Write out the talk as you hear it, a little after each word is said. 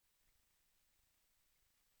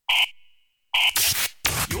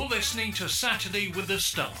listening to Saturday with the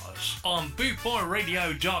Stars on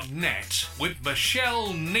bootboyradio.net with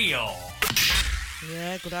Michelle Neal.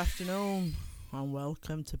 Yeah, good afternoon and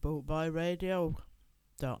welcome to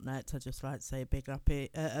bootboyradio.net. I'd just like to say a big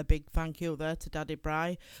thank you there to Daddy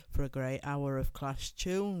Bry for a great hour of Clash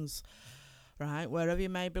tunes. Right, wherever you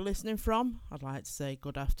may be listening from, I'd like to say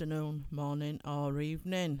good afternoon, morning or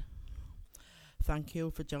evening. Thank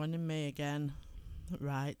you for joining me again.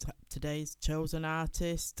 Right, today's chosen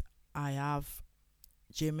artist, I have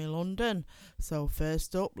Jimmy London. So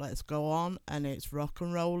first up, let's go on, and it's Rock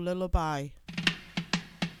and Roll Lullaby.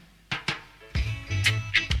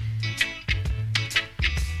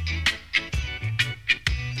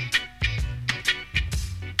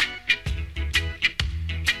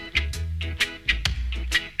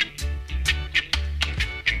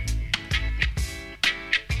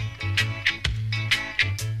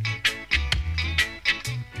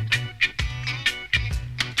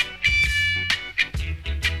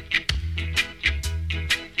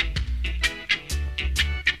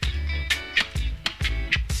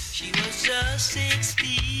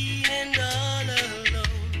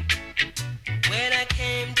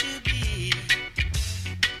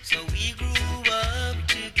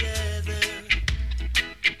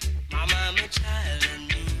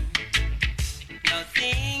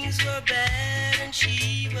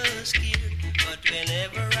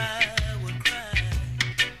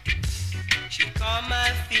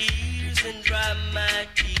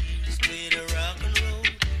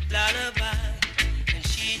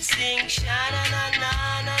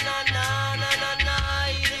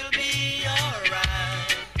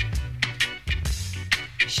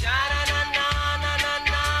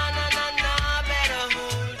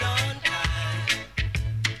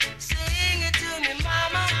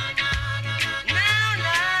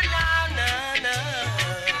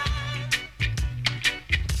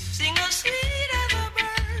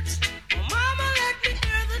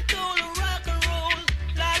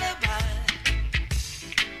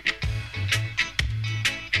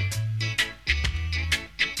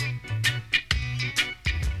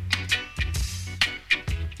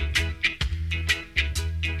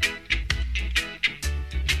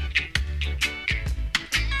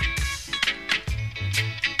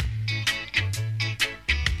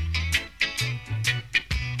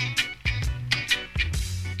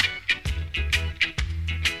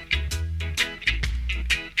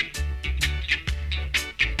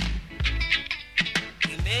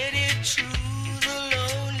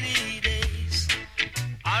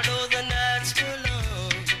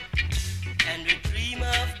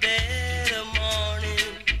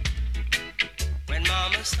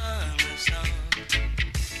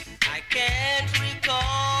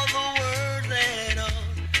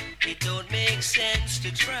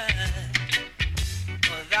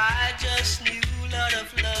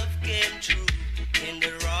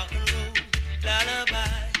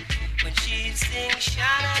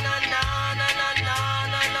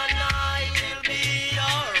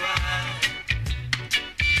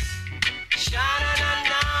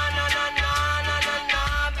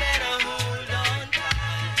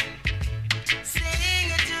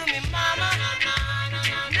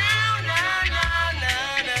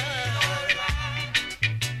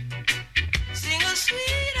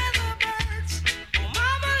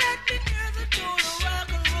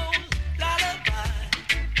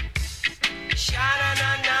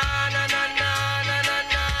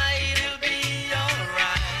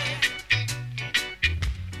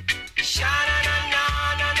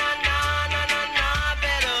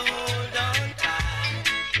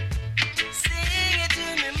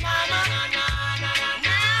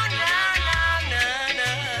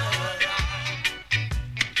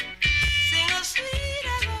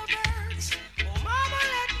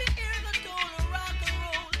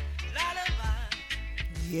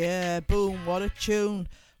 Yeah, boom, what a tune.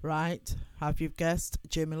 Right, have you guessed?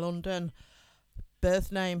 Jimmy London. Birth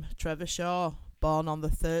name, Trevor Shaw. Born on the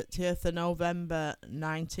 30th of November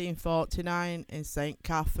 1949 in St.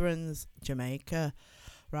 Catharines, Jamaica.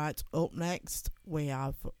 Right, up next we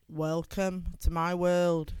have Welcome to My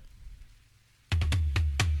World.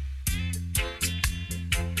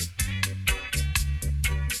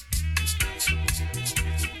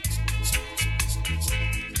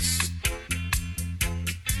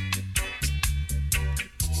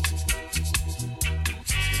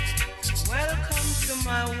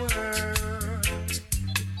 My world,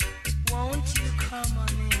 won't you come on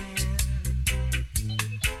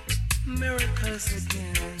in? Miracles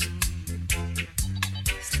again,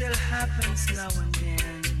 still happens now and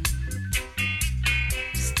then.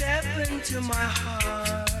 Step into my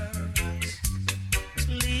heart,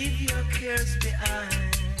 leave your cares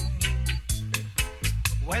behind.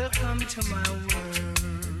 Welcome to my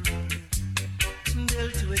world,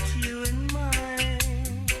 built with you in mind.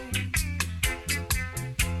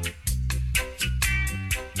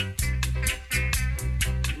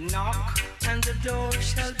 Knock and the door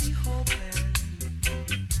shall be open.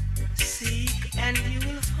 Seek and you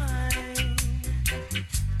will find.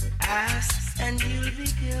 Ask and you'll be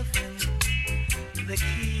given. The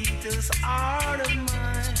key to this heart of mine.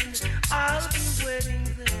 I'll be waiting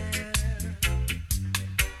there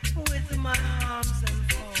with my arms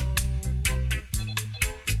enfold,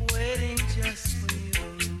 waiting just for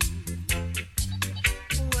you.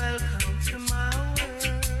 Welcome to my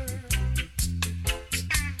world.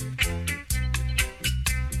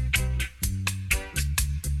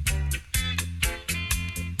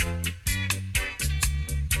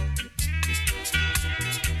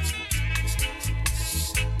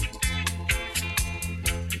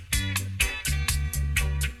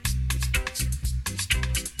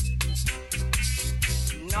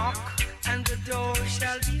 Knock and the door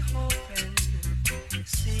shall be open.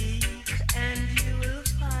 Seek and you will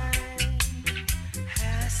find.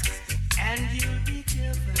 Ask and you'll be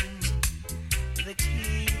given. The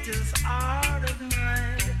key to this heart of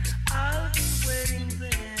mine. I'll be waiting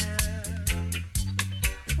there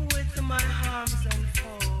with my arms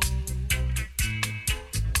unfold,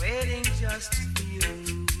 waiting just for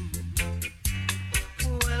you.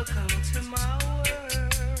 Welcome to my world.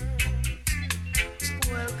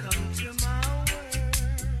 Welcome to my world.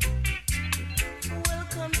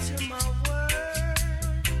 Welcome to my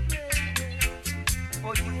world, baby.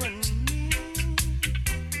 For you and me.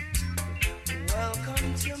 Welcome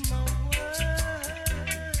to my world.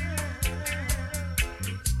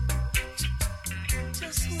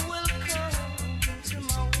 Just welcome to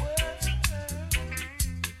my world.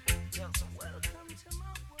 Just welcome to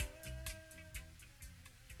my world.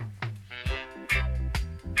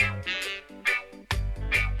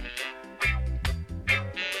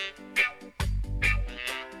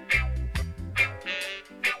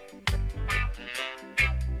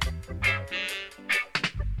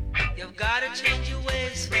 You've gotta change your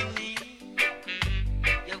ways for me.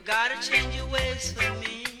 You've gotta change your ways for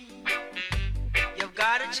me. You've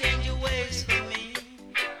gotta change your ways for me,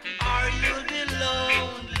 or you'll be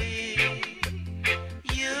lonely.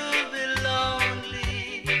 You'll be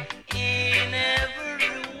lonely in every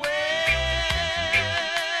way.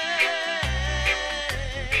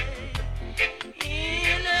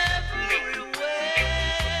 In every way.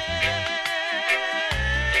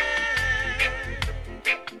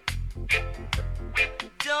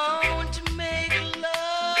 Don't make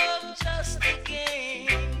love just a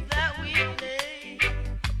game that we play.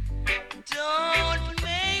 Don't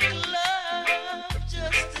make love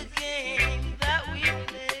just a game that we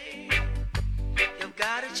play. You've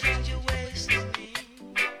gotta change your ways for me.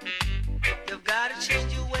 You've gotta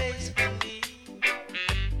change your ways for me.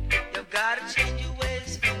 You've gotta change your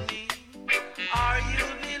ways for me, or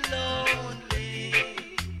you'll be lonely.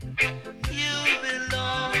 You'll be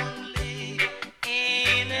lonely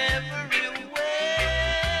in every way.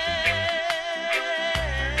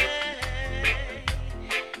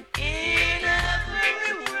 In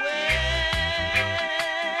every way.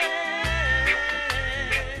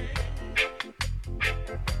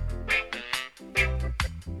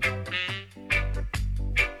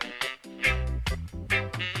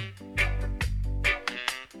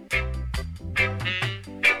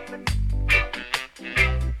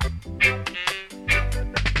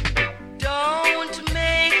 Don't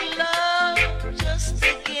make love just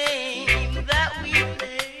a game that we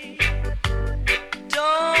play.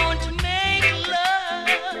 Don't make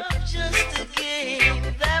love just a game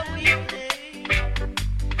that we play.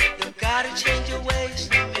 You've gotta change your ways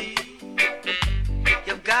for me.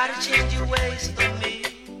 You've gotta change your ways for me.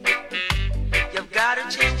 You've gotta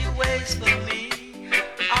change your ways for me,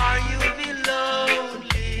 or you'll be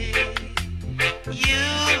lonely.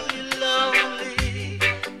 You'll be lonely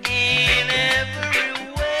in every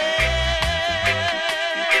way.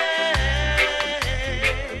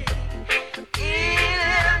 In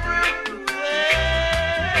every way.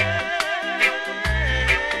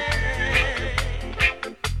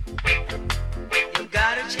 You've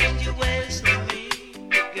gotta change your ways for me.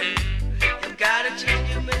 You've gotta change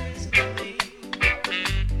your ways for me.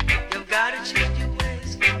 You've gotta change your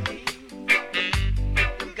ways for me.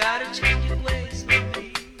 You've gotta change your ways for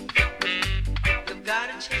me. You've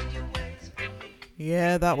gotta change your ways for me.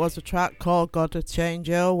 Yeah, that was a track called Gotta Change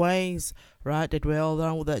Your Ways. Right, did we all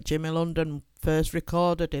know that Jimmy London first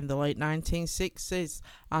recorded in the late 1960s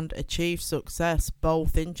and achieved success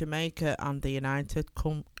both in Jamaica and the United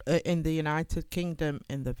in the United Kingdom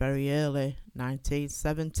in the very early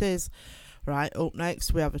 1970s. Right, up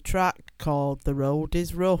next we have a track called The Road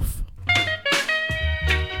Is Rough.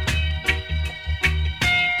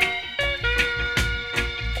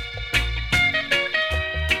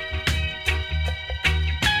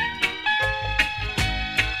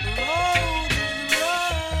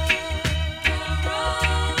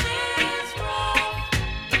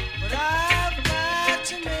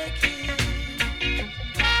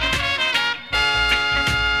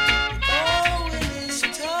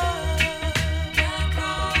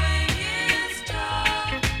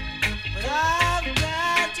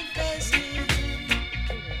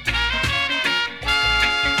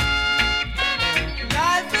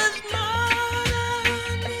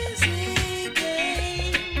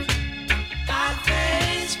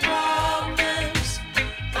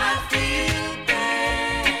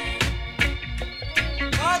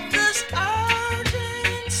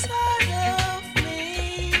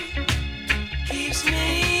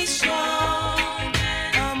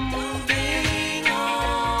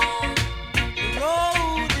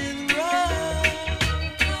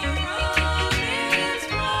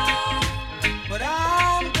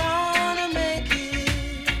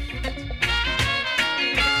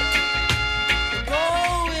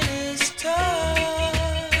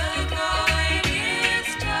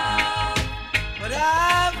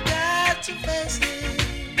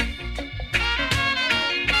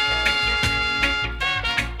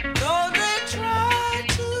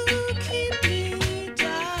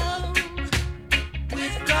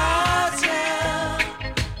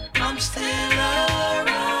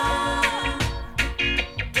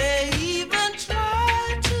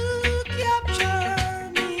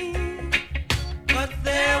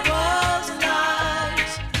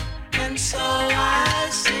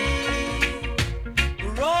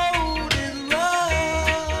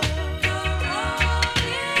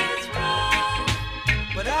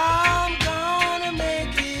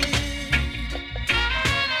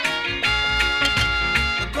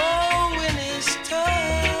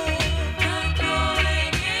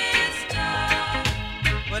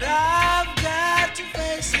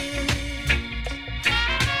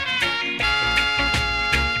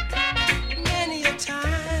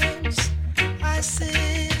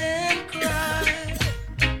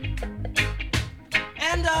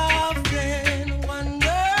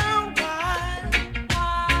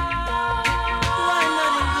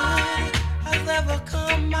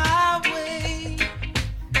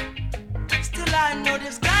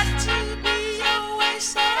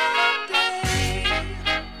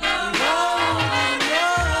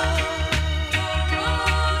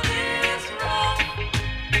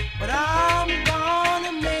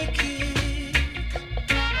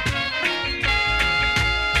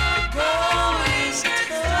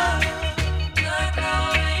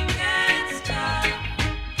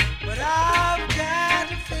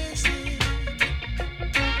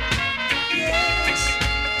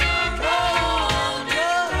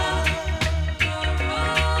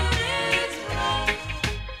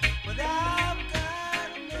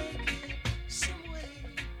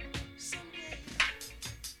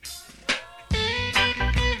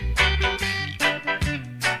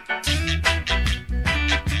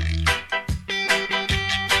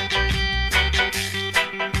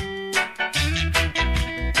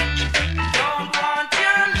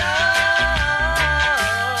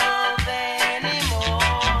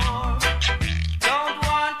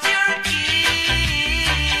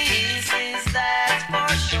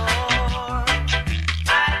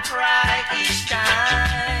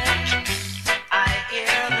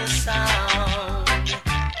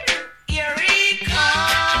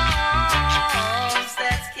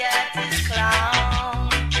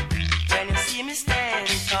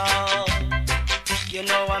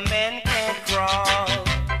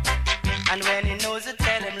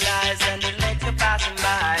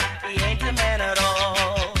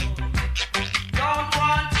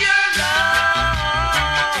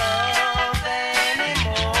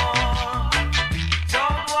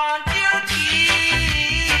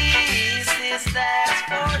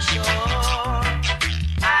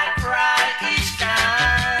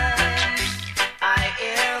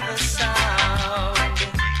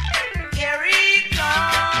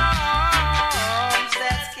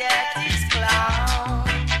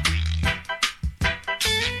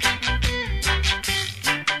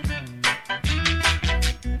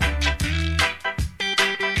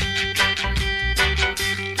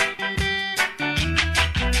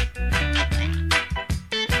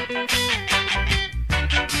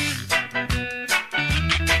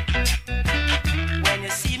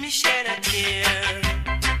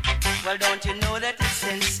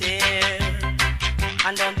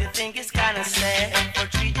 And don't you think it's kinda sad for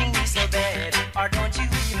treating me so bad? Or don't you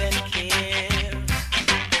even care?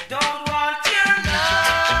 Don't want your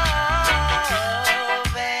love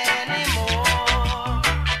anymore.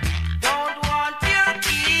 Don't want your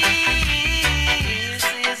kisses,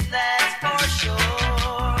 that's for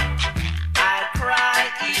sure. I cry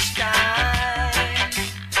each time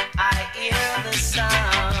I hear the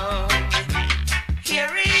sound.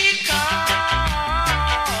 Here he comes,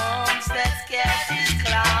 that's Cathy's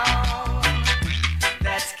clown.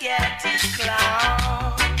 That's Cathy's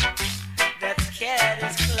clown. That's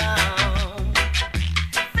Cathy's clown.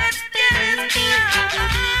 That's Cathy's clown.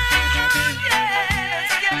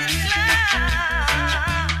 Yes, Cathy's clown.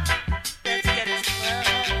 That's Cathy's clown.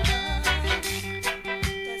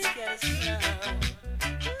 That's Cathy's clown.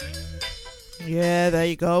 Yeah, there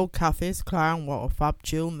you go, Cathy's Clown. What a fab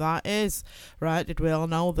tune that is. Right, did we all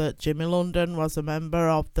know that Jimmy London was a member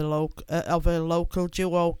of the of a local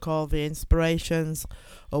duo called The Inspirations,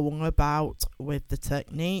 who hung about with the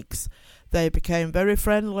Techniques? They became very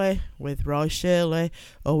friendly with Roy Shirley,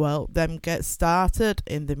 who helped them get started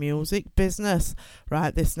in the music business.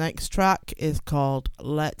 Right, this next track is called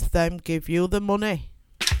Let Them Give You the Money.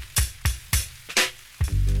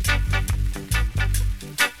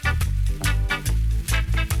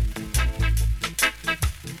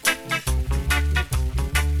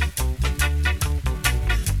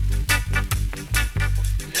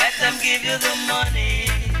 Let them give you the money,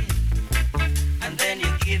 and then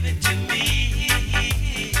you give it to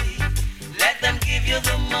me. Let them give you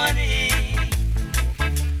the money,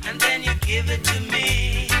 and then you give it to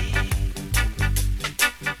me.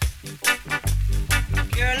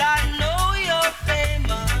 Girl, I know you're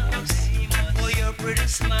famous for your pretty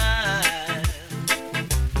smile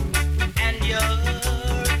and your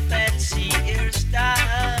fancy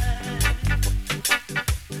hairstyle.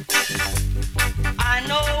 I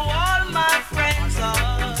know all my friends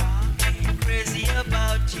are crazy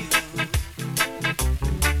about you,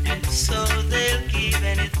 and so they'll give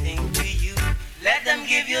anything to you. Let them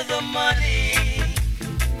give you the money,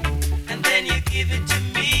 and then you give it to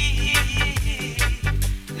me.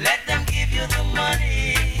 Let them give you the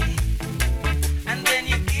money, and then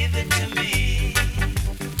you give it to me.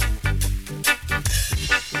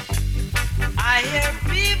 I hear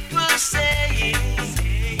people saying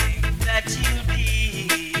that you'll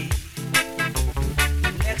be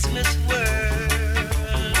next Miss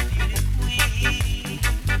World Beauty Queen.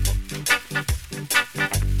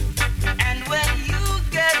 And when you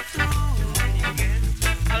get through,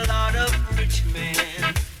 a lot of rich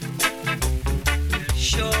men will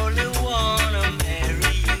surely wanna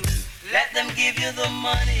marry you. Let them give you the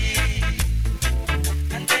money,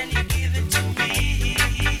 and then you give it to me.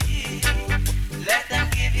 Let them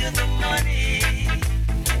give you the money,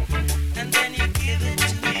 and then you give it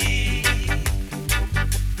to me.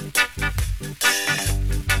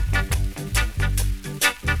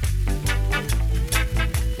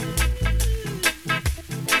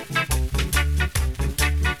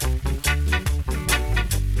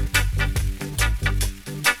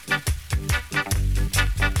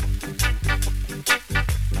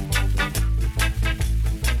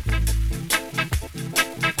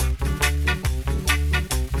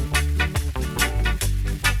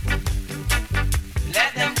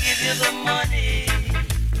 Let them give you the money,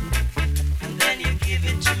 and then you give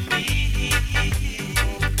it to me.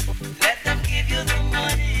 Let them give you the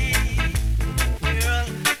money, girl,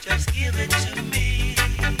 just give it to me.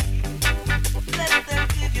 Let them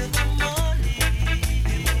give you the money,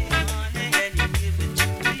 and you give it to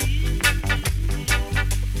me.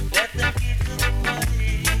 Let them give you the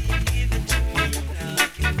money, give it to me now,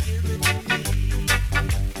 you give it to me.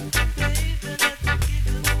 Baby, let them give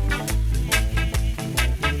you the money.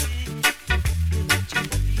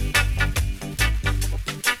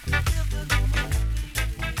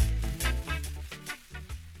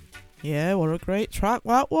 Yeah, what a great track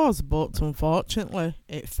that was, but unfortunately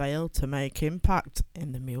it failed to make impact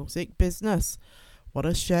in the music business. What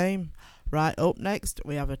a shame. Right, up next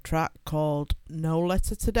we have a track called No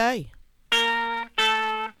Letter Today.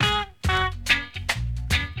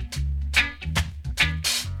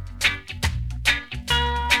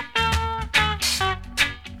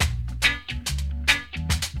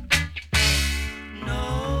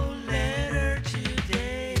 No letter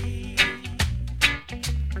today.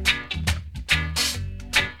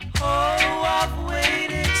 Oh, I've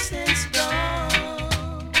waited since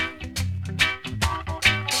dawn.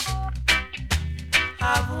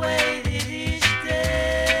 I've waited each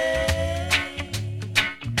day.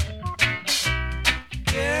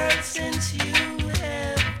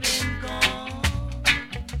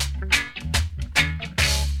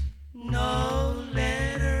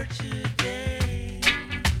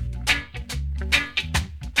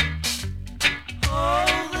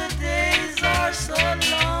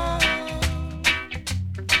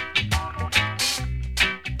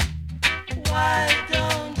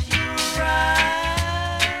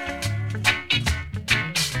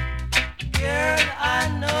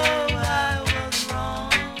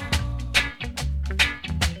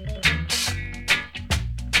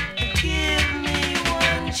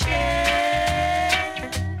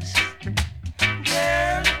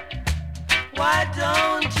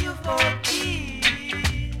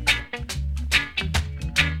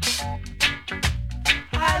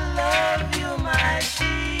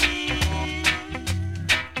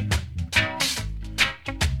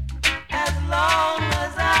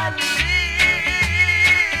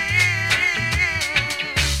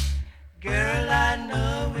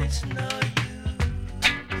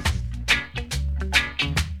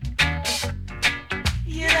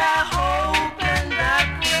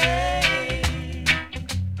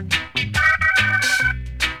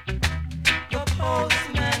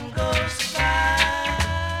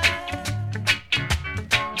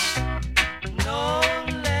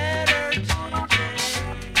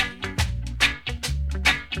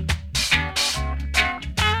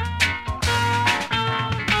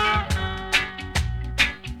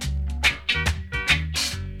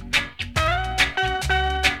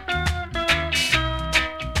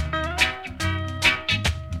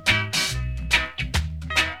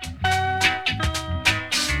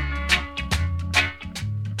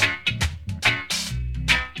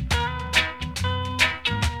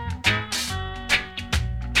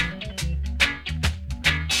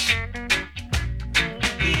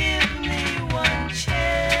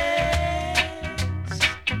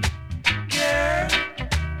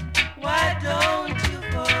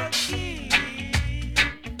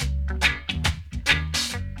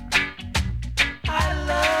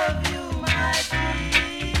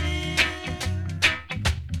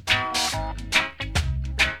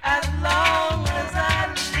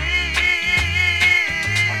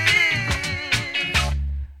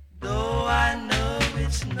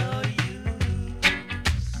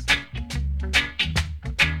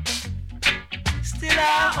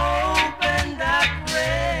 I hope and I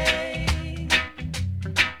pray.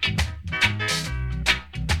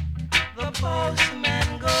 The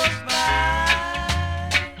postman goes by,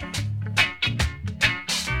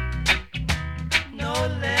 no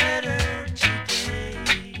letter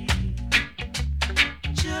today.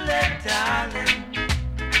 Juliet, darling,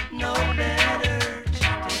 no letter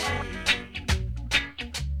today.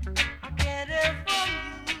 I can't hear from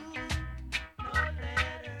you, no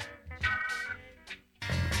letter today.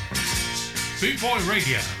 Boot Boy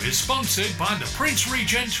Radio is sponsored by the Prince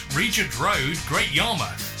Regent Road, Great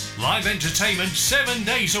Yarmouth. Live entertainment 7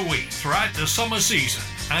 days a week throughout the summer season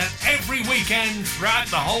and every weekend throughout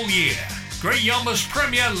the whole year. Great Yarmouth's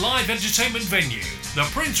premier live entertainment venue, the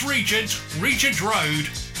Prince Regent Road,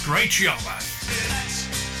 Great Yarmouth.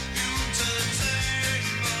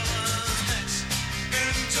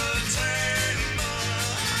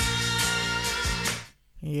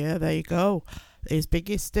 Yeah, there you go. His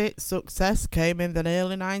biggest success came in the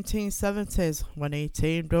early 1970s when he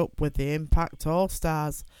teamed up with the Impact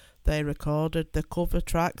All-Stars. They recorded the cover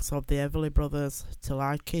tracks of the Everly Brothers, Till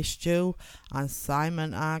I Kissed You, and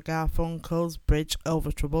Simon and Garfunkel's Bridge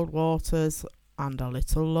Over Troubled Waters, and A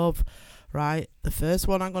Little Love. Right, the first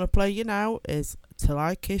one I'm going to play you now is Till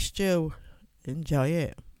I Kissed You. Enjoy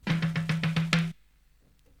it.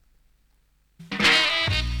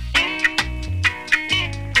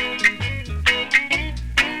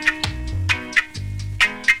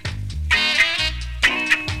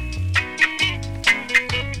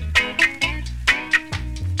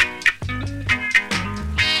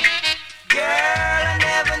 Girl, I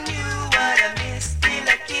never knew what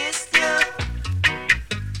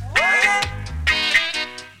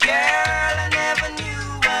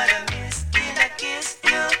I missed till I kissed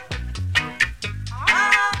you.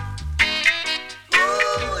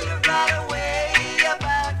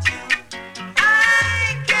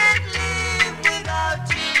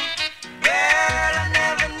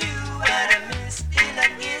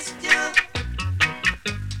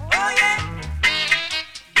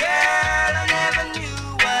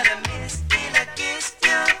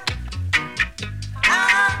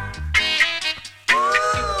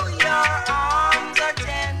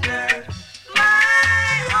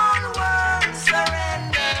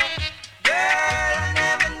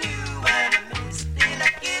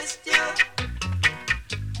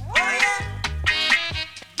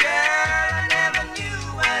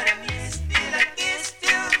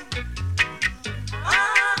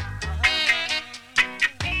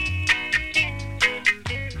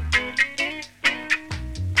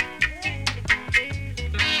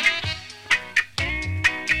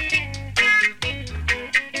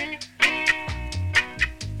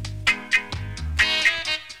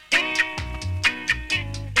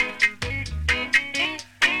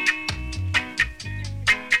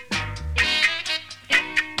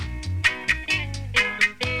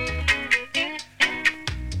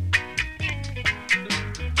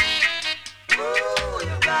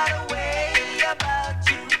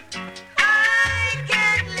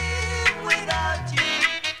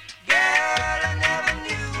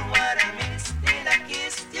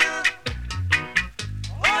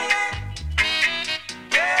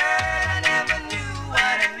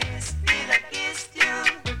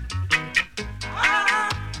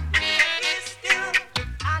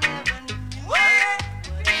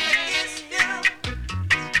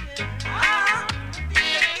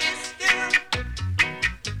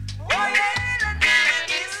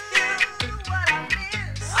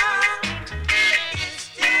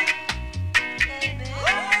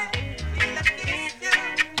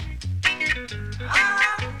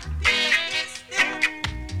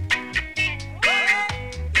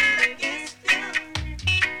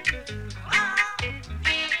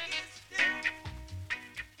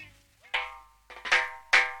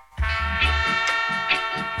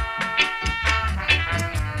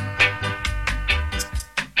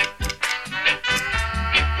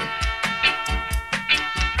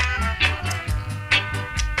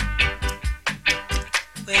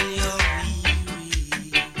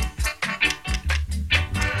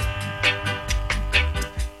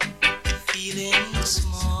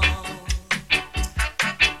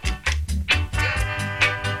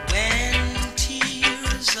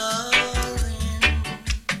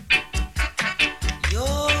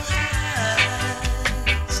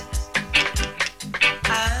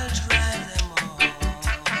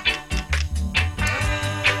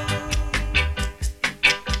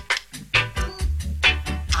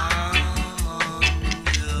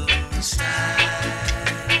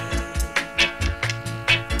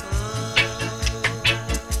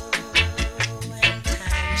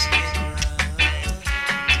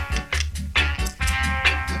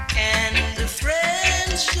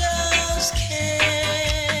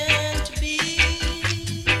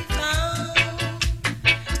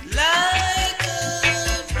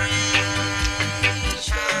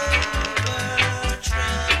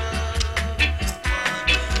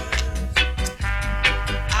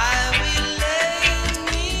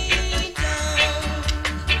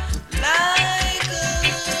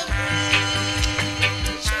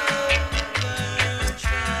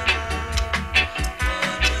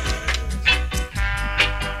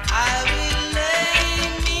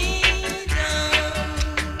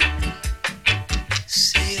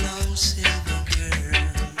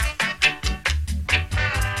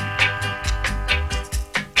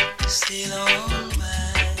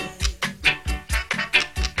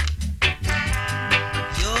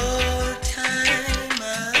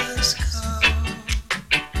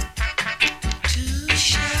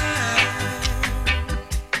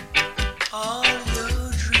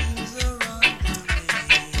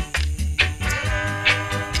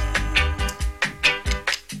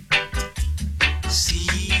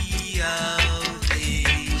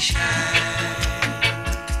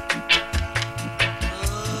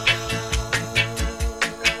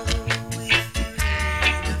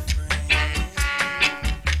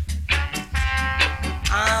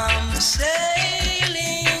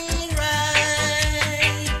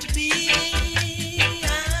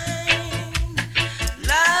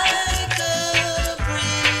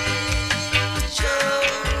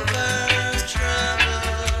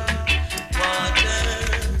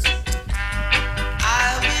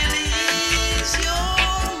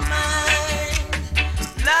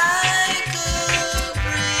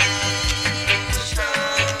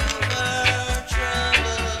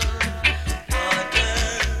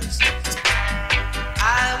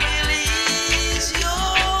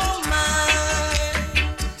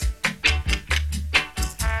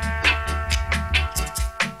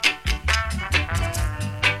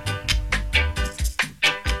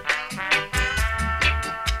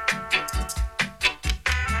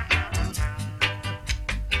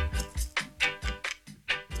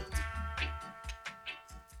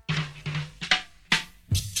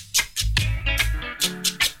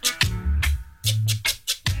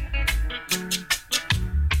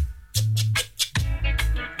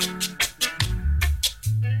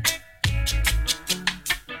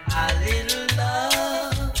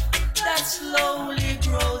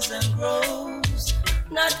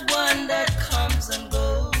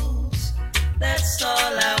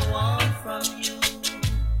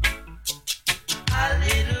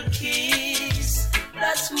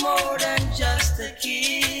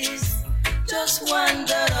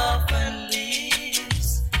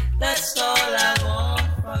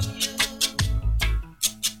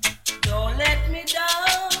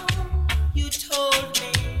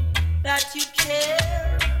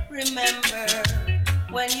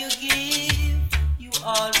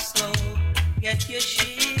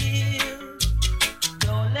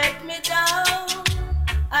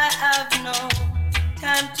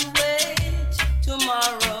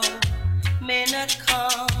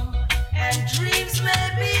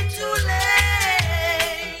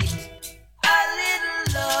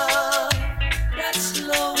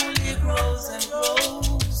 grows and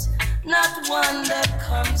grows, not one that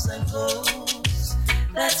comes and goes.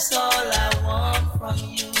 That's all I want from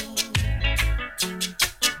you.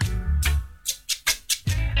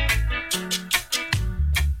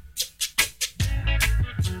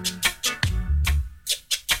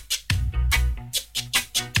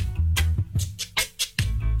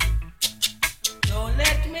 Don't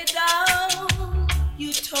let me down.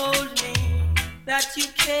 You told me that you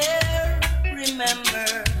care.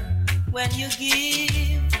 Remember, when you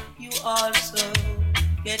give, you also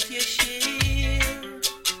get your share.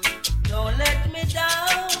 Don't let me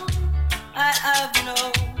down. I have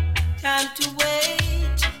no time to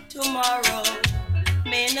wait. Tomorrow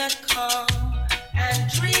may not come,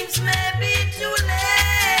 and dreams may be too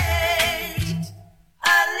late.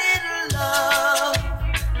 A little love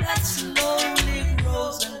that slowly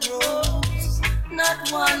grows and grows,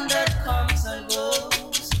 not one that comes and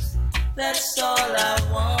goes. That's all I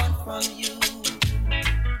want from you.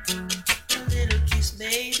 A little kiss,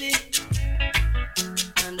 baby,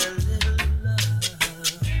 and a little love.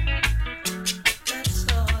 That's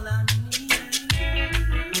all I need.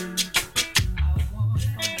 I want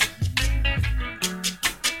from you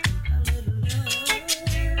a little love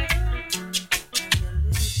and a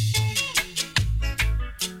little peace.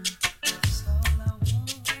 That's all I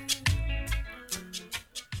want.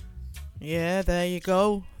 Yeah, there you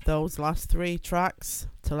go. Those last three tracks,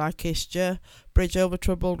 Till I Kissed You, Bridge Over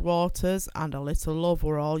Troubled Waters and A Little Love,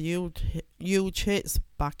 were all huge hits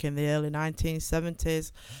back in the early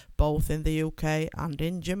 1970s, both in the UK and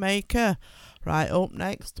in Jamaica. Right, up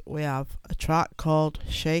next we have a track called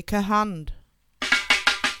Shake a Hand.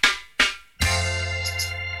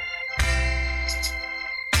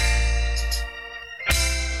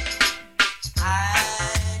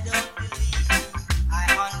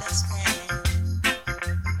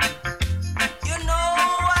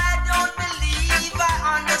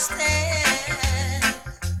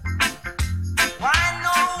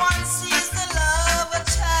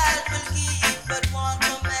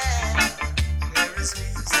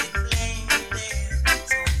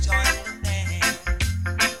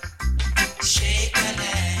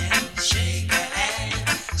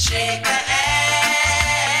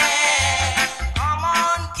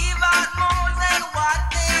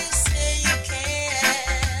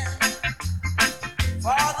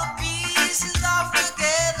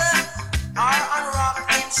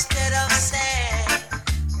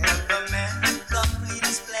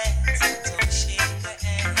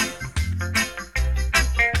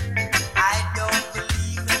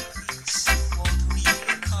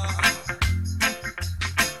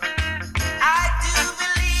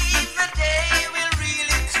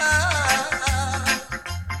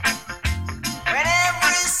 When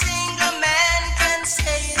every single man can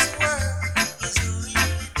say his work is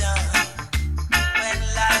really done.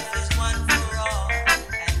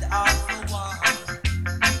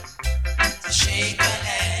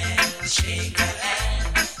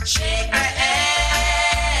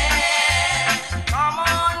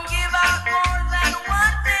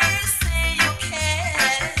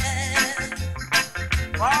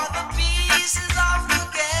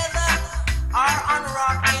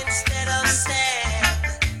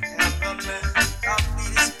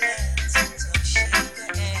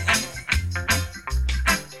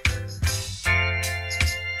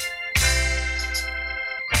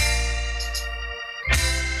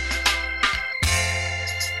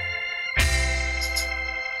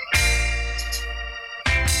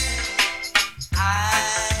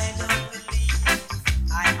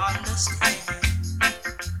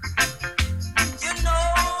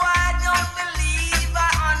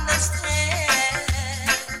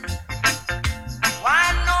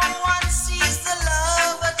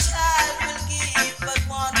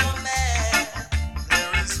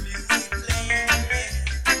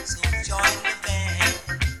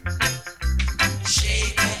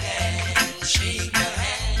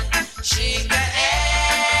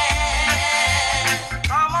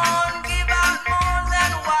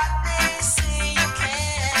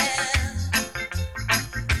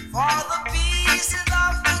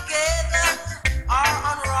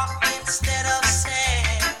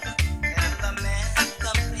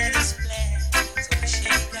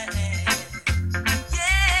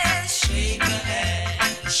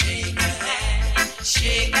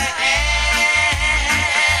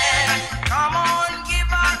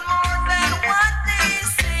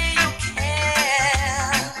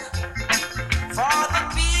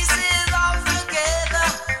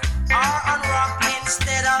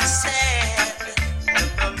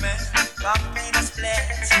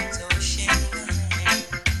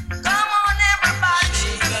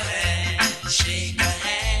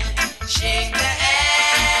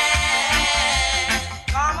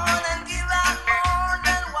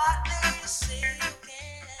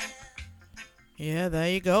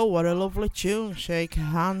 go. What a lovely tune. Shake a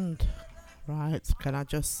hand. Right, can I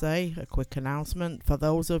just say a quick announcement for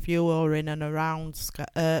those of you who are in and around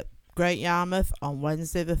Great Yarmouth on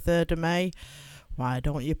Wednesday the 3rd of May. Why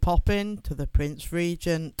don't you pop in to the Prince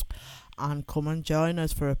Regent and come and join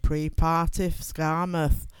us for a pre-party for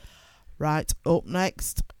Skarmouth. Right, up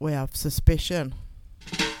next we have Suspicion.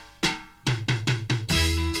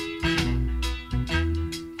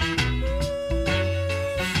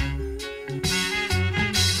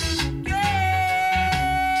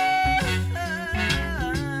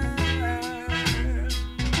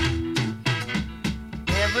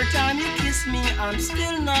 Every time you kiss me, I'm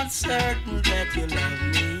still not certain that you love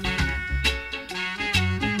me.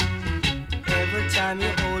 Every time you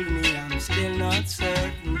hold me, I'm still not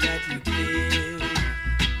certain that you care.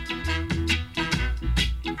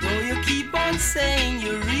 Though you keep on saying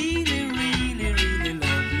you really, really, really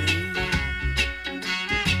love me.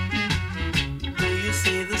 Though you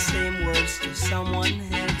say the same words to someone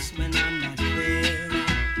else when I'm not there.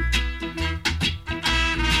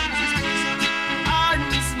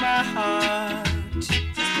 My heart keeps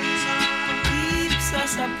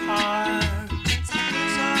us apart.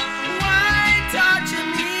 Why torture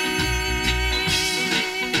me?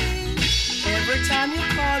 Every time you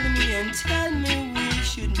call me and tell me we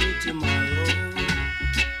should meet tomorrow,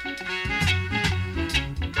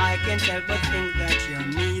 I can't help but think that you're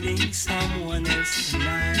meeting someone else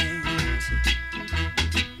tonight.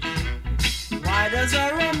 Why does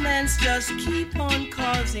our romance just keep on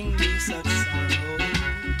causing me such sorrow?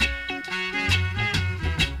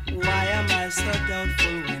 Why am I so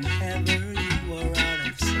doubtful whenever you are out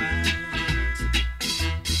of sight?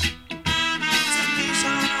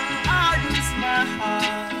 Hardens my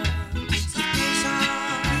heart,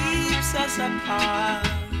 keeps us apart.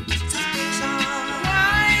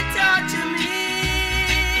 Why torture me?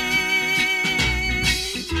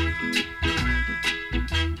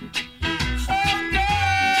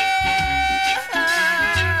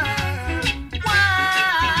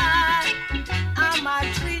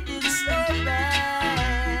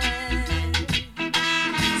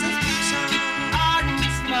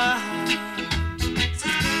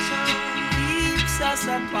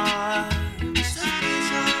 Apart.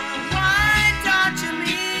 Why torture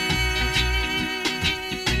me?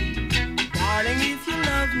 Darling, if you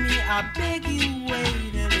love me, I beg you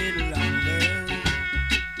wait a little longer.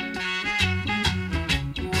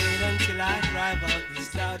 Wait until I drive out this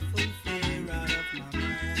doubtful fear out of my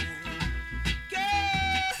mind.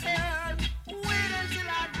 Girl, wait until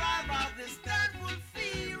I drive out this doubtful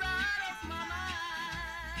fear out of my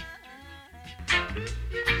mind.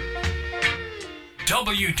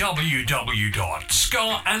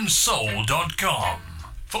 www.scarandsoul.com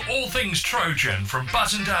for all things Trojan, from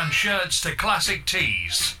button-down shirts to classic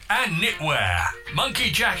tees and knitwear, monkey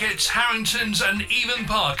jackets, Harringtons and even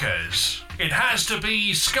Parkers. It has to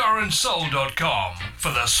be scarandsoul.com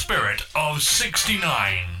for the spirit of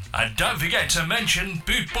 69. And don't forget to mention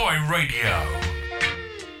Boot Boy Radio.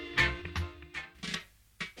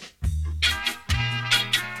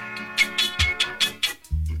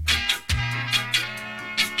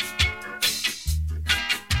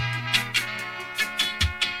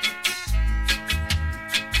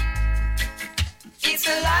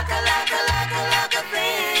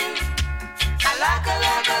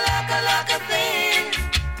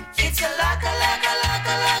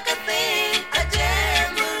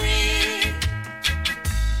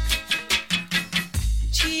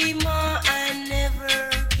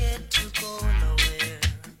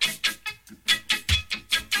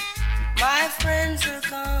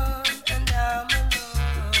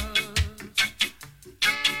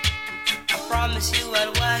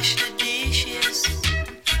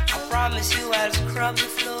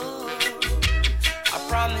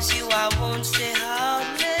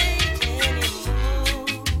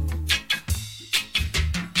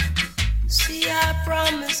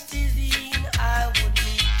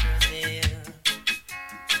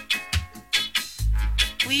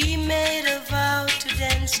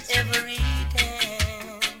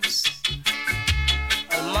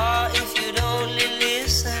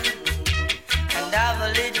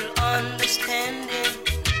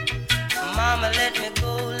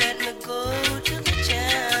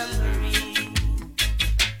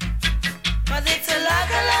 But it's a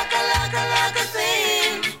like a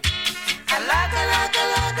thing. I like a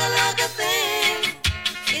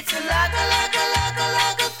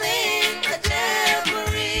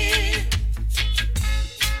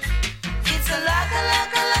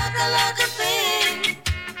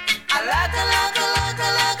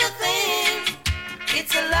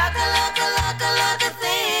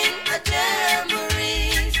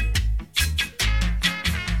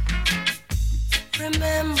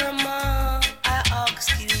Remember, Ma, I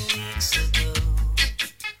asked you weeks ago.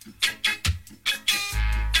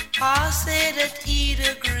 Pa said that he'd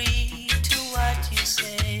agree to what you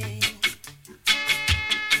say.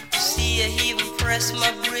 See, I even press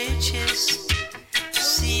my britches.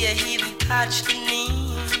 See, I even patch the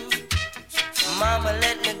knee. Mama,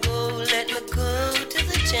 let me go to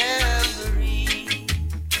the jamboree.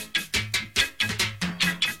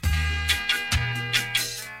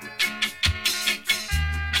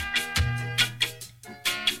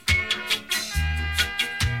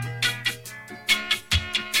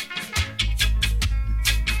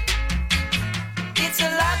 It's a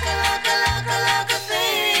lock a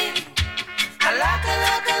thing. A lock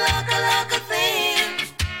a thing.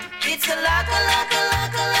 It's a lock a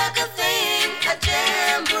thing. A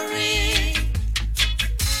jamboree.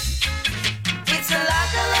 It's a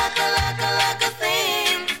lock a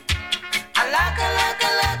thing. A lock a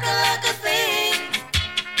thing.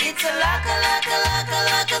 It's a lock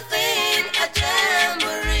a thing. A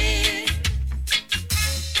jamboree.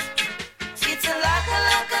 It's a lock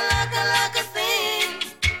a thing.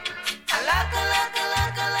 A lock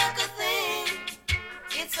a thing.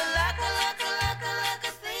 It's a lock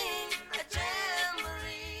a thing. A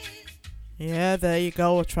jamboree. Yeah, there you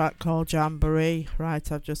go, a track called Jamboree.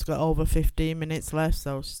 Right, I've just got over 15 minutes left,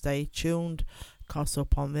 so stay tuned. Cause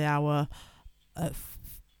up on the hour at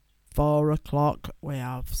 4 o'clock, we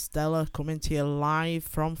have Stella coming to you live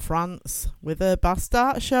from France with her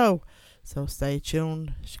Bastard show. So stay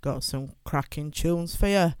tuned, she's got some cracking tunes for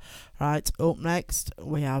you. Right, up next,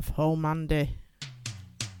 we have Home Andy.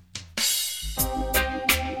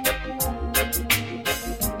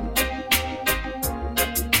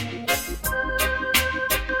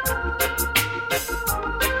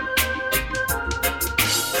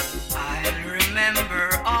 I'll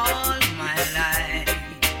remember all my life,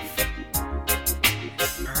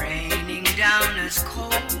 raining down as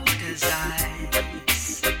cold as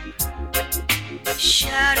ice.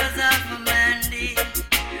 Shadows of a Mandy,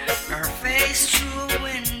 her face through a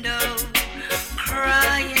window,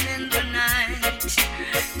 crying in the night.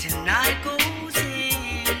 Till night goes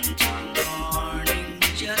into morning,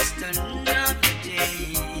 just another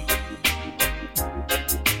day.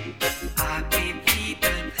 Happy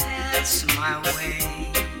people pass my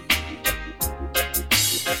way,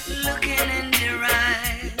 looking in their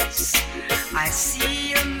eyes, I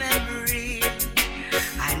see a memory.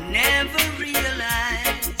 I never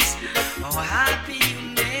realized how happy you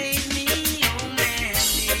made me, oh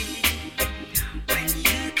Mandy. When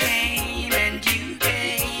you came and you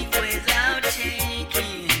gave without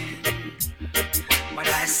taking, but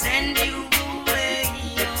I send you away,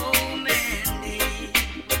 oh Mandy.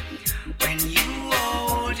 When you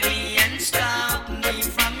hold me and stop me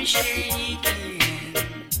from shaking,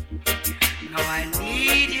 now I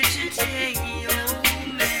need you today, oh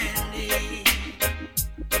Mandy.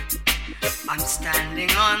 I'm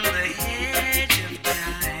standing on the edge of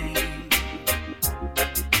time,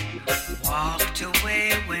 walked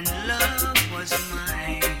away when love was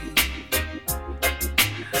mine,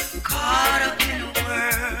 caught up in a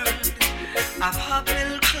world of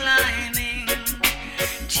uphill climbing.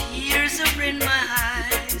 Tears are in my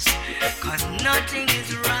eyes, 'cause nothing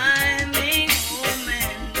is rhyming, oh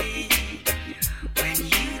Mandy. When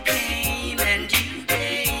you came and you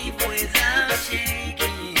gave without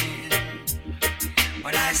taking,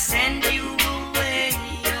 but I send you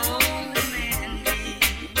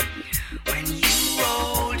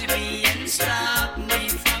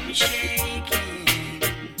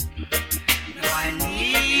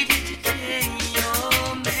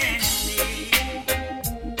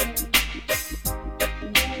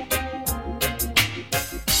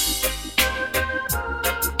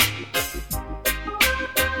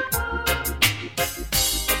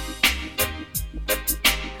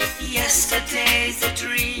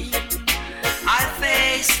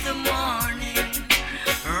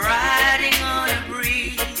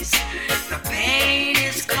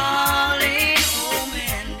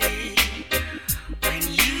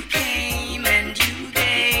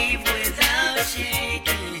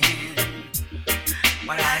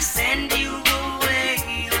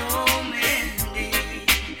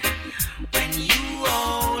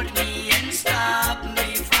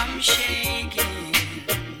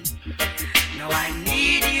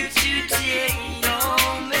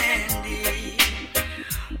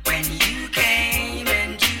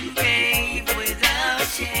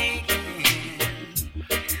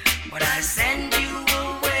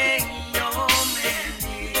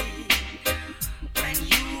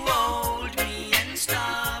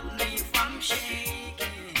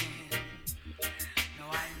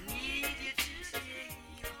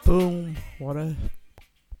Boom. What a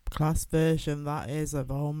class version that is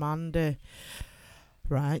of Oh Mandy.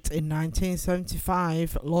 Right, in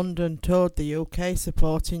 1975, London toured the UK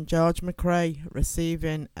supporting George McRae,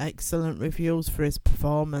 receiving excellent reviews for his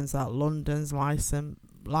performance at London's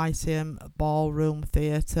Lyceum Ballroom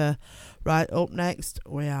Theatre. Right, up next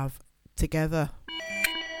we have Together.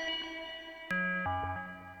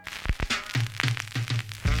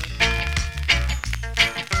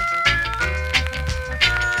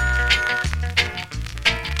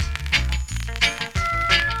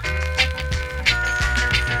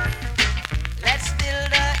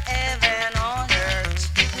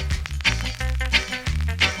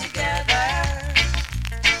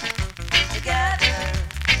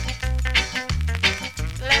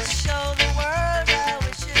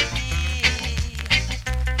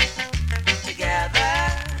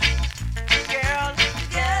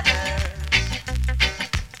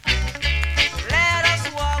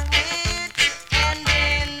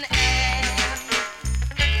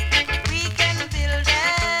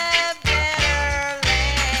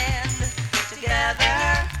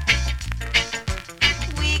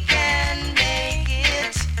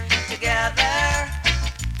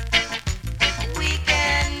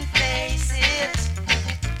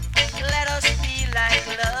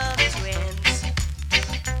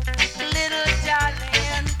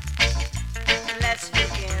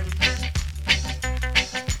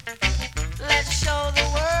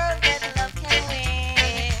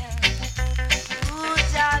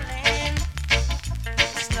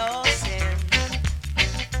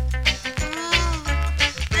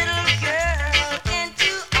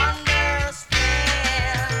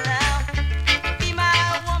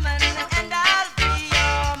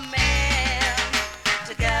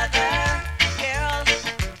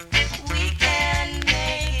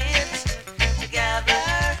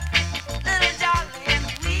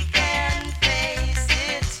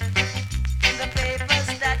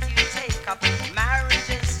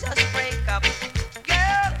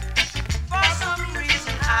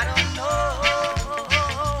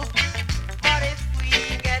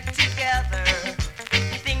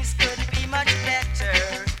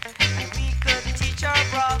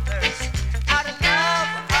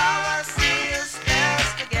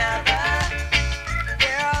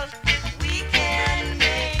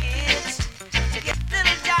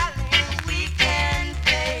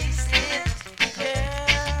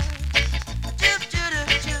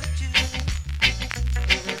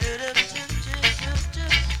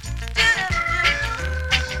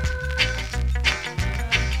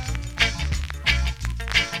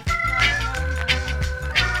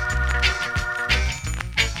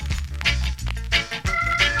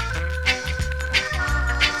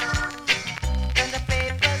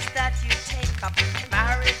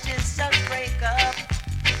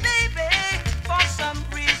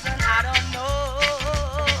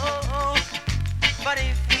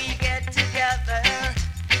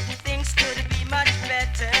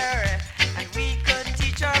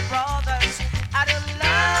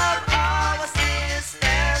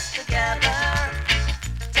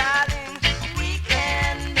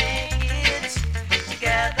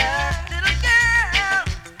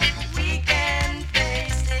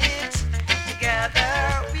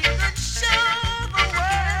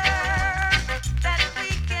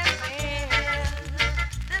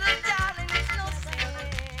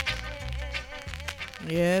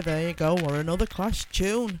 Yeah, there you go. We're another Clash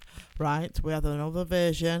tune. Right, we have another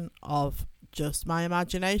version of Just My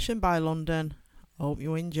Imagination by London. Hope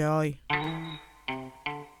you enjoy.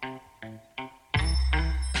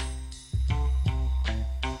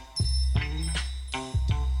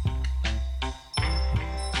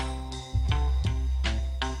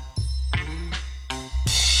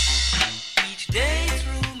 Each day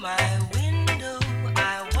through my window,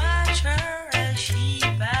 I watch her as she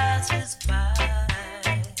passes by.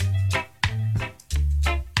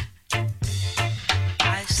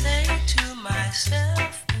 I say to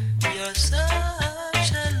myself, you're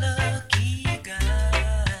such a lucky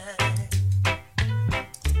guy.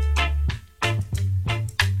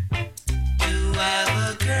 To have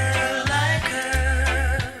a girl like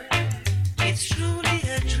her, it's truly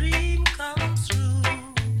a dream come true.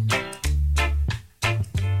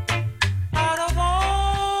 Out of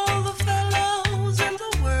all the fellows in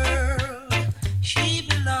the world, she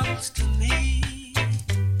belongs to me.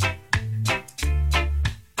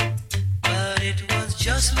 But it was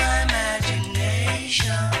just my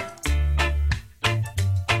imagination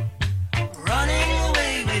running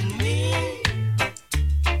away with me.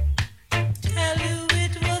 Tell you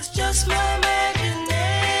it was just my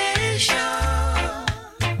imagination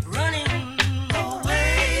running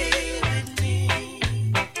away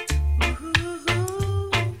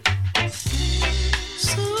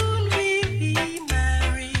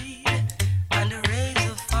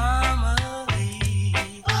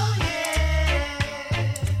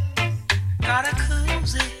got a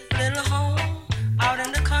cozy little home out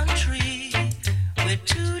in the country with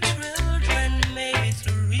 2 children, maybe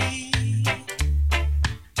 3.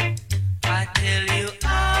 I tell you,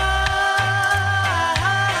 I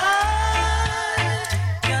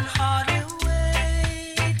can hardly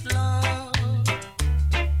wait long.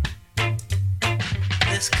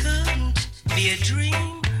 This couldn't be a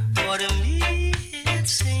dream, for to me it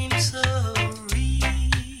seems so real.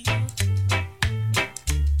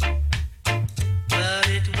 But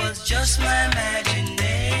it was just my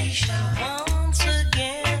imagination once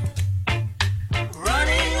again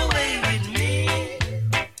running away with me.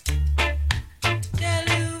 Tell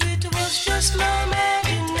you it was just my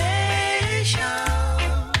imagination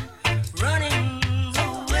running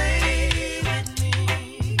away with me.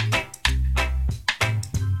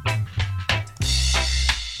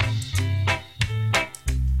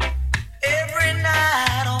 Every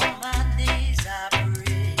night on my knees I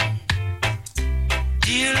pray,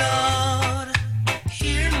 dear Lord,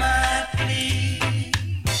 hear my plea.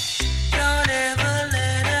 Don't ever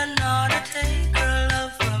let another take her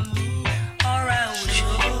love from me, or I will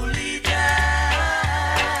surely die.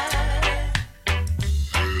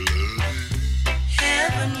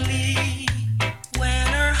 Heavenly, when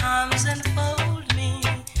her arms enfold me,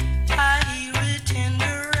 I hear a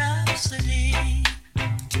tender rhapsody.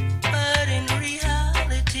 But in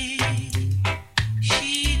reality, she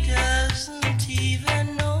doesn't even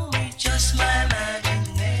know me, just my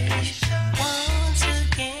imagination once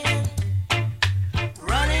again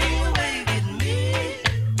running away with me.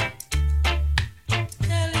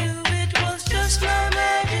 Tell you it was just my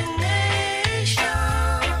imagination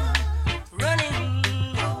running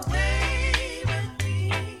away with me.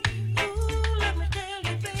 Ooh, let me tell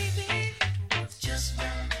you, baby, it was just my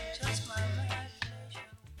imagination.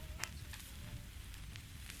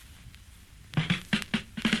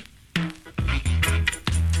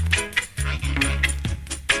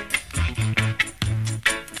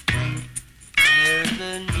 There's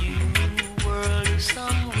a new world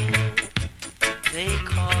somewhere they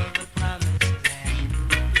call the promised land,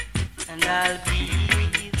 and I'll be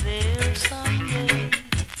there someday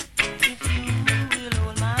if you will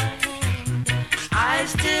hold my hand. I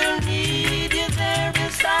still need you there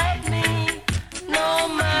beside me, no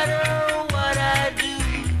matter what I do,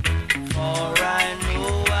 for I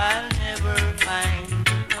know I'll never find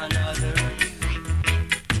another you.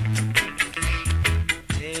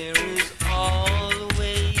 There is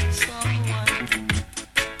always someone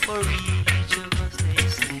for each of us, they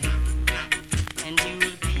say, and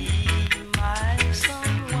you'll be my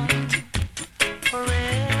someone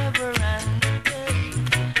forever and a day.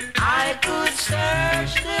 I could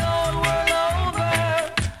search the whole world over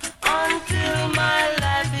until my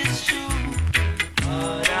life is true,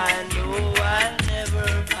 but I know I'll never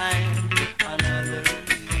find another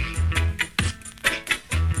you.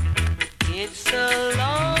 It's a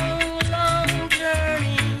long, long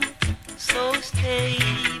journey, so stay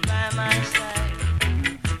by my side.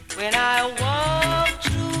 When I walk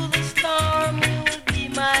through the storm, you'll be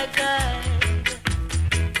my guide.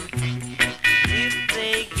 If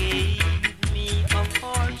they gave me a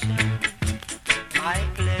fortune, my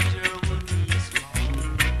pleasure would be small.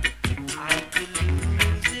 I could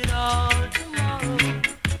lose it all tomorrow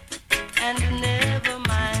and never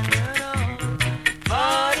mind at all.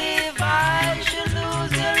 But if I should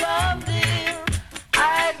lose your love, dear,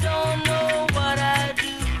 I don't know what I'd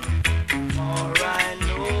do, for I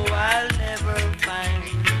know I'll never find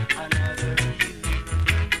another you.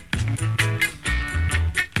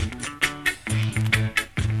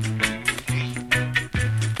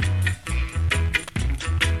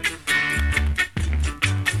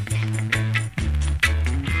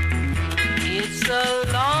 It's a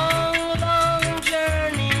long, long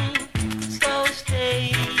journey, so stay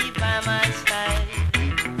by my side.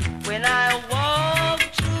 When I walk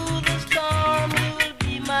through the storm, you'll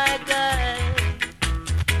be my guide.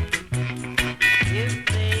 If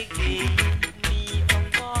they gave me a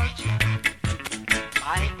fortune,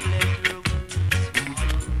 my pleasure would be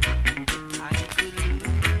small. I could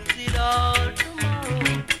lose it all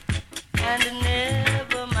tomorrow and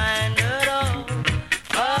never mind at all.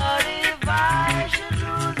 But if I should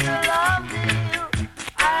lose your love, dear,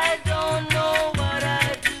 I don't know what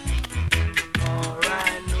I'd do, for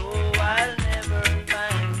I know I'll never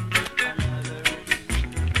find another you.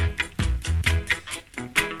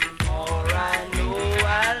 For I know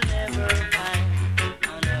I'll never find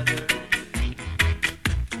another you.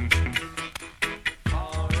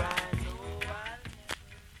 For I know I'll never.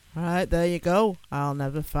 Right, there you go. I'll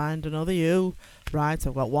never find another you Right,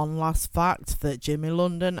 I've got one last fact that Jimmy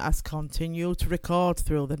London has continued to record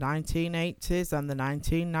through the 1980s and the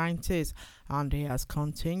 1990s, and he has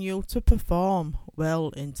continued to perform well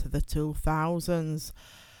into the 2000s.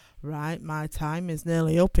 Right, my time is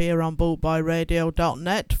nearly up here on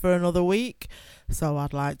bootboyradio.net for another week, so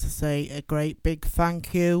I'd like to say a great big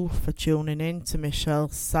thank you for tuning in to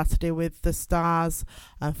Michelle's Saturday with the Stars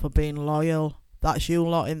and for being loyal. That's you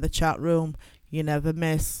lot in the chat room, you never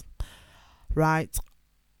miss. Right,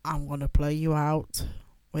 I'm going to play you out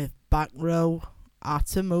with Back Row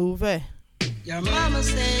at a Movie. Your mama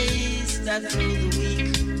says that through the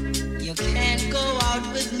week you can't go out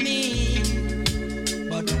with me,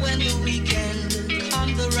 but when the weekend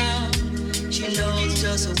comes around, she knows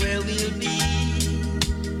just where we'll be.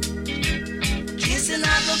 Kissing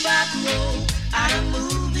at the back row at a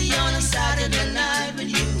movie on a Saturday night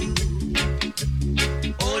with you,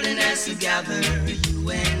 holding us together, you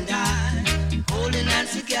and I. Holding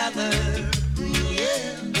hands together,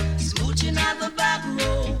 yeah. Smooching at the back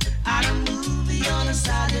row at a movie on a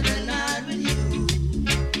Saturday night with you.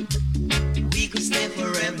 We could stay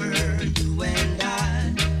forever, you and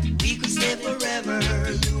I. We could stay forever,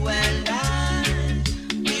 you and I.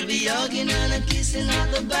 We'll be hugging and a kissing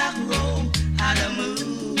at the back row at a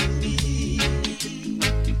movie.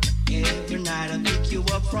 Every night I pick you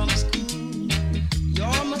up from school.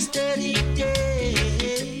 You're my steady date.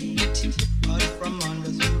 From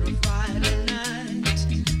Monday through to Friday night,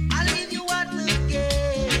 I leave you at the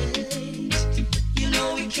gate. You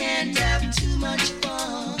know we can't have too much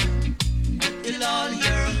fun till all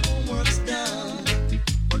your homework's done.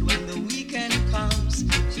 But when the weekend comes,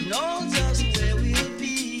 she knows us where we'll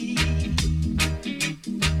be.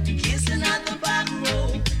 Kissing at the back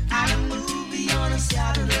row at a movie on a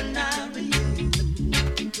Saturday night with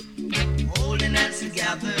you. Holding hands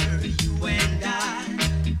together, you and I.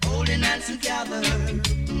 Holding hands together,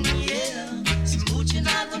 yeah. Smooching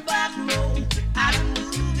at the back row at a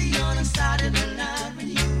movie on a Saturday night with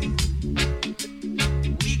you.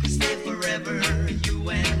 We could stay forever, you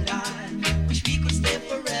and I. Wish we could stay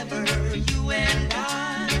forever, you and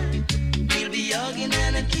I. We'll be hugging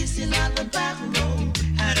and a kissing at the back row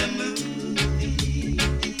at a movie.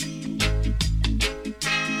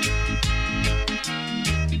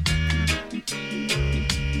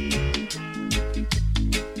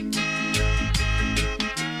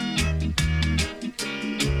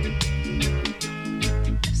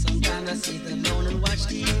 I sit alone and watch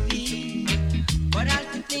TV, but I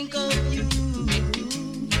can think of you.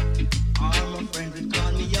 All my friends would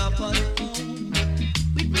call me up on the